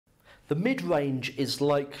The mid-range is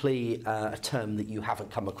likely a term that you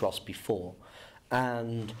haven't come across before,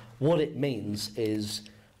 and what it means is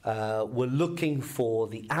we're looking for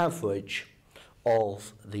the average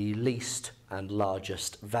of the least and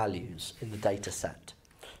largest values in the data set.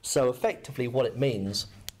 So effectively what it means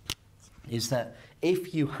is that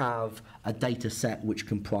if you have a data set which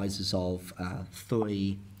comprises of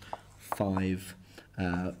 3, 5,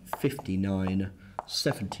 59,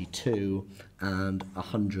 72 and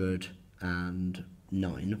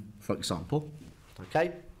 109, for example,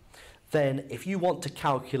 okay, then if you want to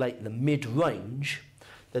calculate the mid-range,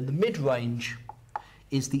 then the mid-range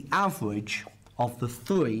is the average of the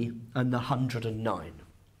 3 and the 109.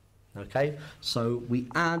 Okay, so we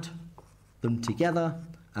add them together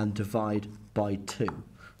and divide by 2.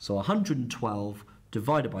 So 112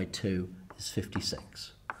 divided by 2 is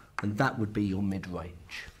 56. And that would be your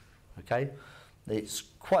mid-range. Okay, it's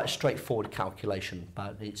quite a straightforward calculation,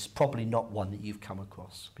 but it's probably not one that you've come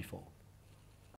across before.